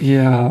person?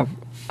 Yeah,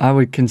 I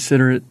would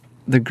consider it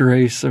the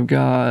grace of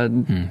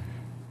God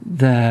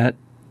that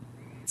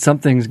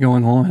something's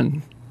going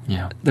on.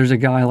 Yeah. There's a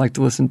guy I like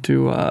to listen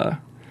to,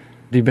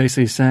 he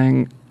basically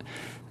saying,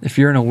 if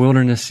you're in a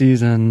wilderness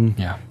season,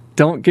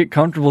 don't get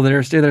comfortable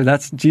there, stay there.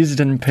 Jesus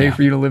didn't pay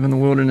for you to live in the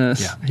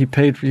wilderness. Yeah. He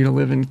paid for you to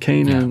live in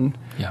Canaan.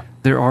 Yeah.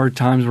 There are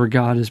times where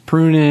God is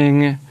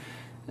pruning.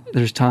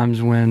 There's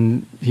times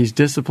when he's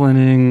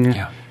disciplining.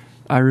 Yeah.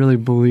 I really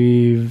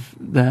believe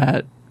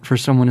that for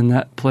someone in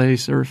that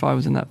place, or if I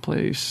was in that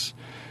place,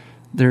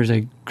 there's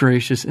a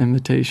gracious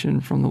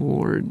invitation from the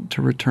Lord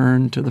to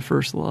return to the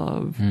first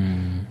love,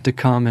 to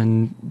come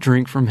and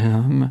drink from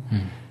him.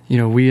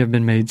 We have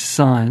been made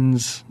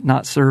sons,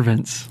 not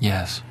servants.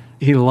 Yes.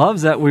 He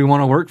loves that we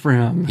want to work for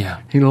him.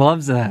 Yeah. He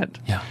loves that.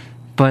 Yeah.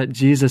 But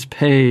Jesus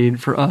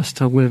paid for us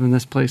to live in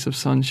this place of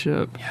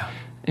sonship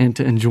and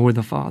to enjoy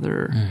the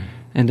Father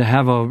and to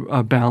have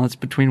a balance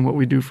between what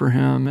we do for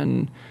him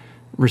and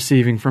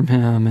receiving from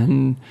him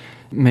and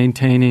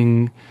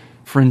maintaining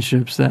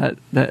friendships that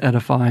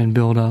edify and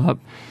build up,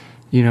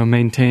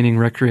 maintaining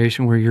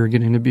recreation where you're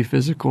getting to be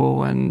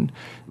physical. And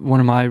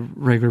one of my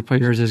regular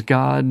prayers is,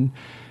 God,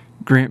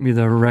 grant me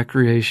the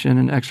recreation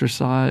and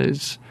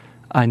exercise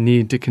I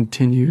need to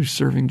continue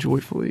serving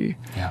joyfully.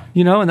 Yeah.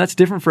 And that's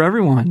different for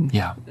everyone.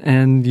 Yeah.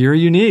 And you're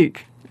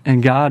unique.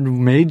 And God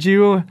made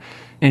you,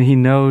 and he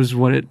knows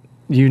what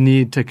you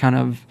need to kind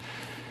of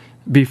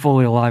be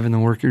fully alive in the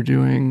work you're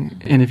doing.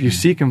 And if you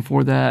seek him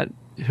for that,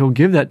 he'll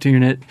give that to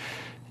you. And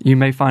you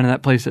may find in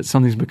that place that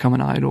something's become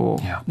an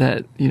idol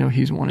that,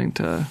 he's wanting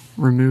to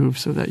remove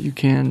so that you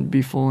can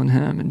be full in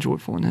him and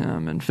joyful in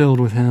him and filled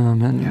with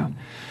him. And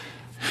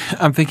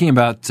I'm thinking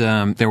about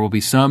there will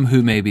be some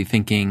who may be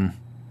thinking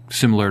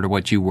similar to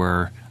what you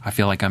were. I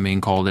feel like I'm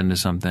being called into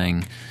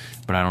something,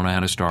 but I don't know how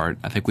to start.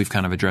 I think we've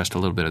kind of addressed a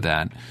little bit of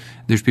that.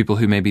 There's people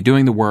who may be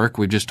doing the work.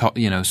 We've just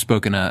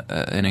spoken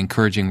an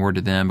encouraging word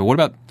to them. But what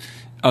about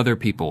other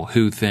people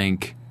who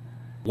think,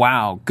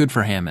 wow, good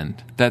for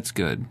Hammond. That's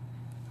good.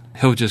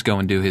 He'll just go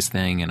and do his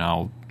thing, and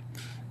I'll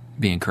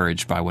be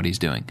encouraged by what he's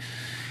doing.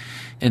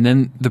 And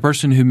then the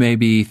person who may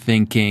be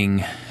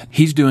thinking,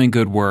 he's doing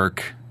good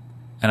work,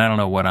 and I don't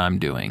know what I'm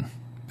doing.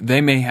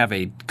 They may have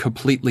a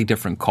completely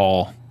different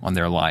call on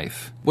their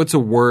life. What's a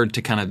word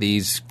to kind of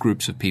these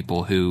groups of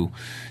people who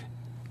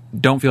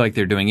don't feel like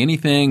they're doing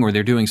anything, or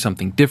they're doing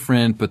something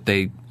different, but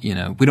we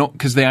don't,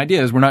 because the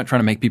idea is we're not trying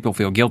to make people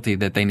feel guilty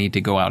that they need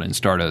to go out and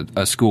start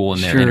a school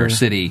in their inner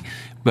city.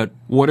 But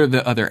what are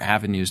the other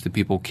avenues that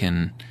people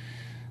can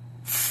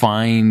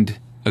find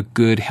a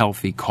good,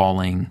 healthy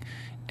calling,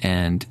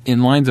 and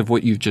in lines of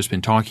what you've just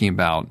been talking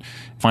about,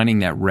 finding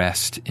that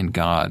rest in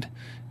God,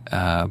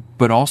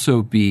 but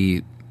also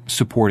be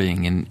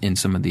supporting in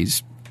some of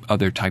these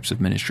other types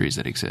of ministries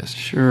that exist?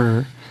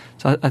 Sure.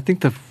 So I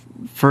think the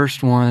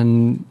first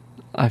one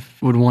I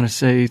would want to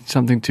say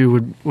something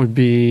to would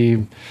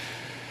be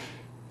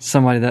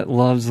somebody that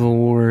loves the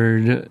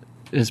Lord,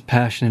 is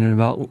passionate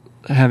about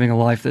having a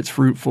life that's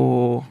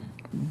fruitful,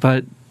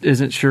 but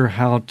isn't sure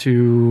how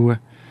to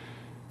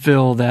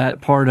fill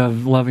that part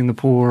of loving the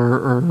poor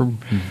or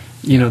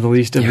the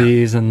least of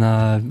these, and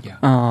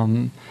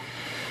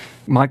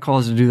my call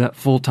is to do that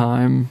full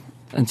time,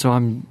 and so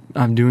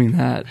I'm doing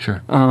that.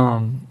 Sure.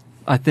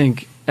 I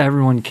think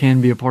everyone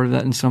can be a part of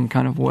that in some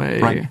kind of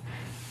way, right.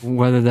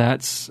 Whether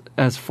that's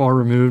as far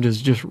removed as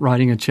just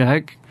writing a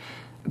check.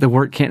 The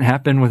work can't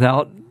happen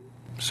without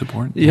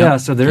support. Yeah,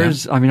 so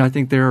there's, I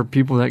think there are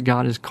people that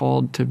God has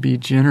called to be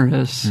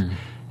generous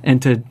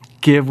and to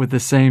give with the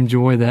same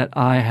joy that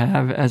I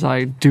have as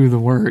I do the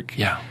work.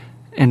 Yeah.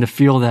 And to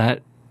feel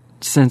that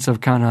sense of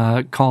kind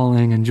of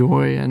calling and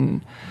joy.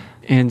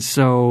 And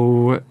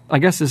so I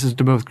guess this is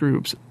to both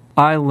groups.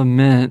 I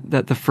lament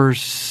that the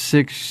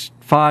first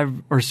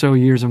 5 or so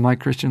years of my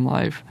Christian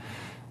life,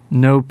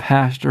 no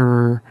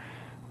pastor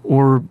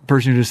or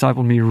person who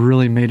discipled me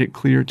really made it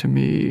clear to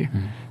me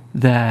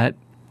that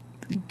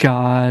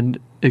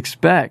God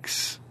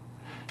expects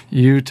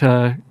you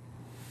to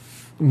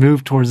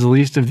move towards the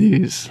least of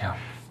these. Yeah.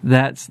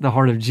 That's the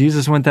heart of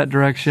Jesus went that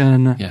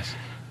direction. Yes.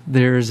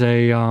 There's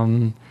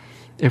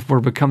if we're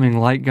becoming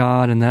like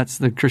God, and that's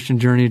the Christian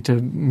journey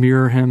to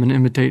mirror Him and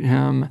imitate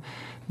Him,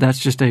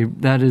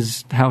 that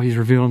is how He's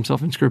revealed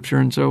Himself in Scripture.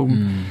 And so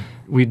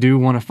we do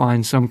want to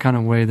find some kind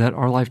of way that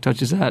our life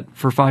touches that.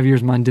 For 5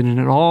 years, mine didn't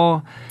at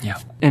all. Yeah.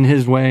 In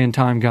His way and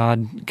time,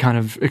 God kind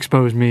of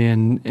exposed me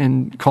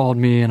and called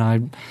me,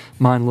 and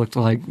mine looked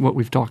like what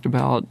we've talked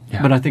about.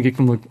 Yeah. But I think it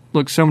can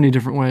look so many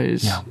different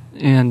ways. Yeah.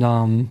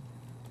 And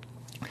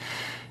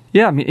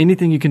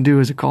anything you can do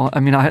is a call.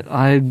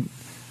 I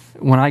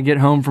when I get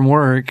home from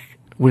work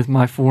with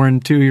my 4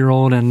 and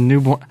 2-year-old and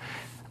newborn,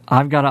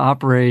 I've got to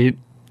operate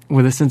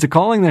with a sense of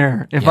calling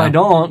there. If I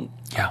don't,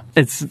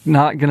 it's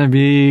not going to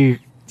be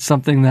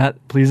something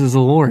that pleases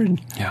the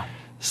Lord. Yeah.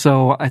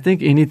 So I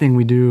think anything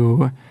we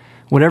do,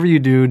 whatever you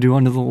do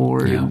unto the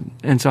Lord. Yeah.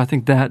 And so I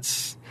think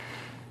that's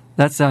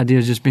the idea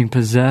of just being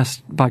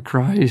possessed by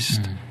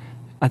Christ.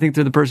 I think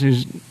to the person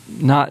who's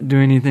not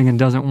doing anything and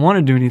doesn't want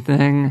to do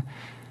anything,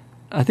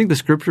 I think the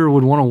Scripture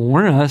would want to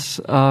warn us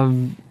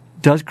of,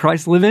 does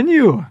Christ live in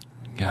you?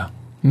 Yeah.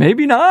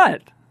 Maybe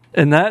not.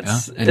 And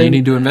that's... And you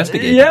need to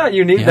investigate. Yeah,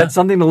 you need... That's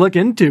something to look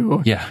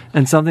into. Yeah.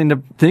 And something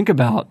to think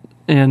about.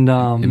 And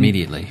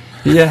immediately.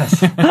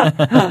 Yes.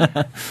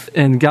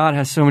 And God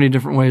has so many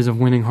different ways of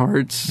winning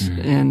hearts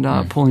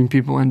and pulling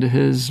people into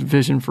His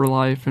vision for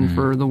life and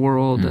for the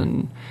world.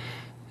 And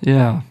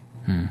yeah.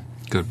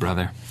 Good,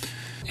 brother.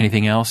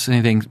 Anything else?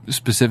 Anything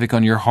specific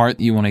on your heart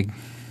you want to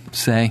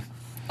say?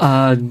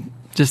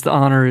 Just the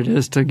honor it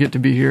is to get to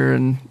be here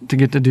and to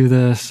get to do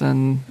this,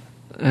 and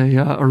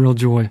a real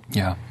joy.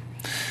 Yeah.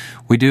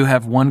 We do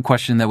have one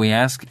question that we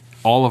ask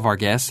all of our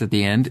guests at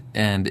the end,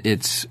 and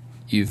it's,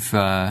 you've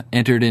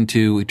entered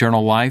into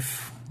eternal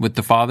life with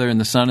the Father and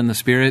the Son and the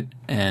Spirit,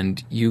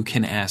 and you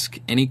can ask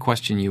any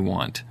question you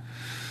want.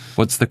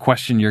 What's the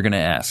question you're going to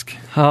ask?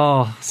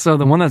 Oh, so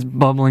the one that's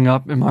bubbling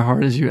up in my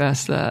heart as you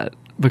ask that,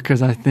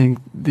 because I think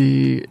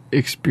the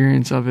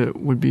experience of it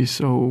would be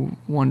so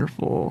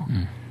wonderful,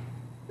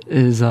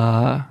 is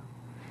already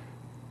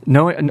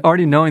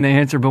knowing the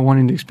answer, but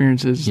wanting to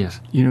experience is,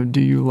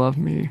 do you love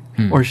me?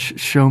 Or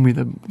show me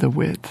the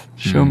width,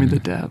 show me the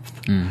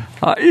depth.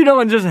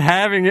 And just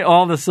having it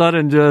all of a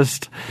sudden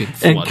just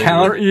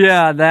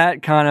encounter,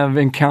 that kind of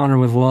encounter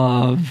with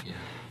love.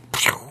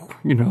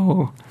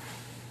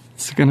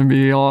 It's going to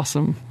be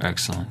awesome.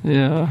 Excellent.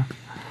 Yeah.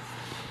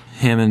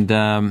 Hammond,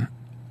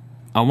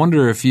 I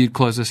wonder if you'd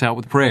close us out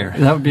with prayer.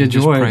 That would be a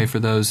joy. Just pray for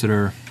those that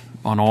are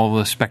on all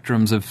the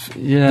spectrums of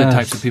the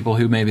types of people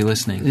who may be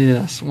listening.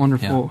 Yes,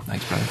 wonderful. Yeah,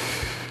 thanks, brother.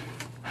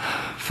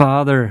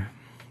 Father,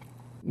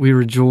 we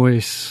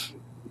rejoice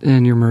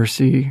in your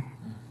mercy,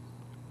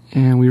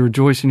 and we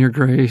rejoice in your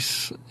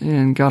grace.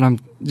 And God, I'm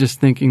just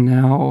thinking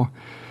now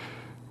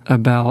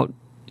about,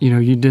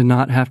 you did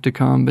not have to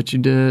come, but you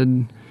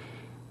did.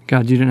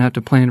 God, you didn't have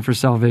to plan for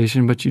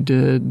salvation, but you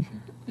did.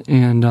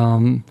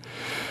 And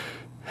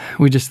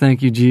we just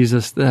thank you,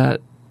 Jesus,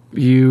 that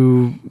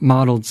you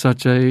modeled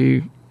such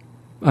a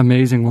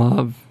amazing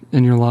love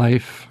in your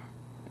life.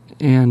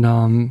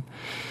 And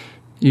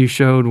you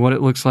showed what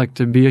it looks like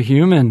to be a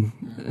human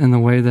in the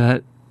way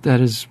that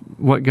is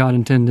what God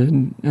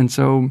intended. And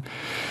so,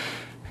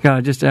 God,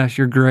 I just ask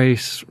your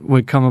grace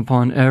would come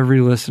upon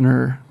every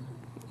listener,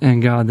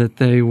 and God, that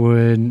they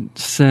would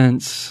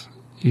sense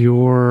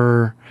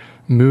your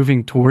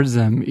moving towards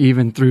them,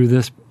 even through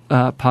this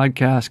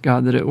podcast,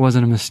 God, that it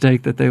wasn't a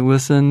mistake that they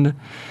listened,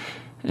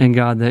 and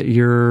God, that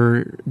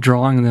you're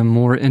drawing them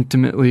more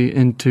intimately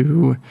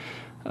into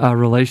a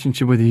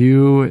relationship with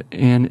you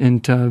and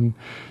into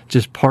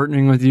just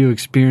partnering with you,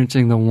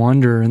 experiencing the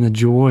wonder and the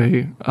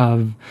joy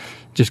of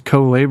just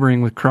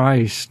co-laboring with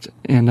Christ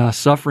and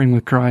suffering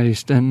with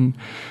Christ and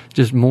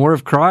just more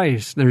of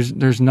Christ.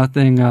 There's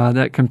nothing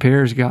that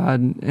compares,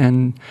 God,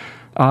 and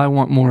I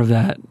want more of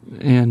that.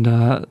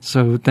 And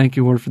so thank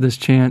you, Lord, for this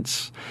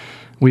chance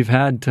we've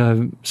had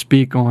to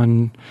speak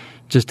on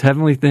just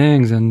heavenly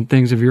things and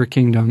things of your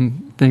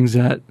kingdom, things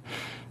that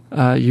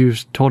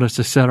you've told us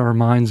to set our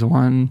minds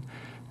on.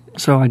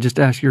 So I just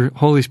ask your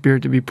Holy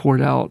Spirit to be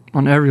poured out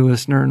on every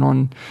listener and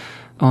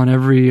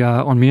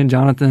on me and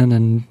Jonathan,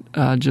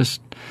 and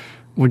just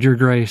would your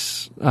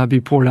grace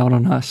be poured out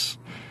on us.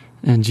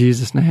 In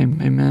Jesus'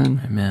 name,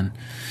 amen. Amen.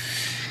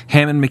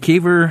 Hammond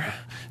McKeever,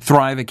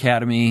 Thrive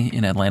Academy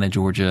in Atlanta,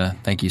 Georgia.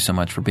 Thank you so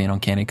much for being on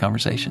Candid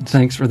Conversations.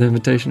 Thanks for the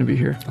invitation to be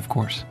here. Of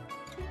course.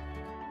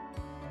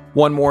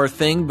 One more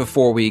thing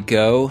before we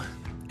go.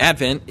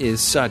 Advent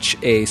is such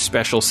a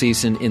special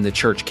season in the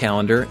church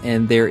calendar,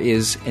 and there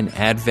is an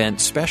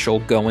Advent special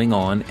going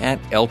on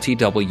at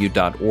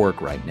ltw.org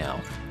right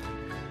now.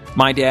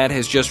 My dad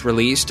has just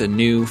released a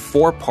new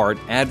 4-part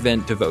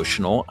Advent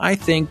devotional I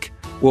think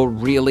will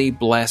really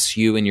bless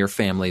you and your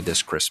family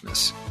this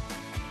Christmas.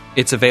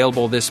 It's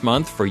available this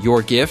month for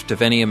your gift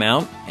of any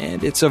amount,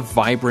 and it's a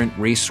vibrant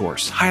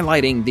resource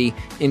highlighting the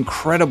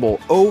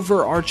incredible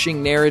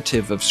overarching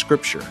narrative of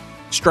Scripture,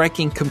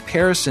 striking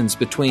comparisons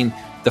between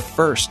the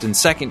first and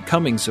second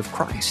comings of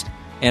Christ,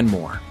 and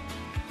more.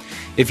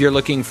 If you're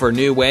looking for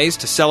new ways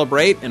to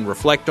celebrate and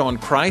reflect on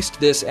Christ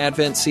this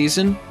Advent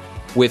season,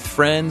 with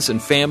friends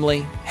and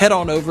family, head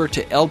on over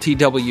to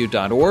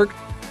ltw.org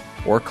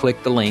or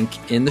click the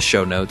link in the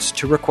show notes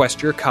to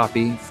request your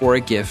copy for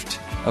a gift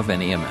of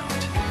any amount.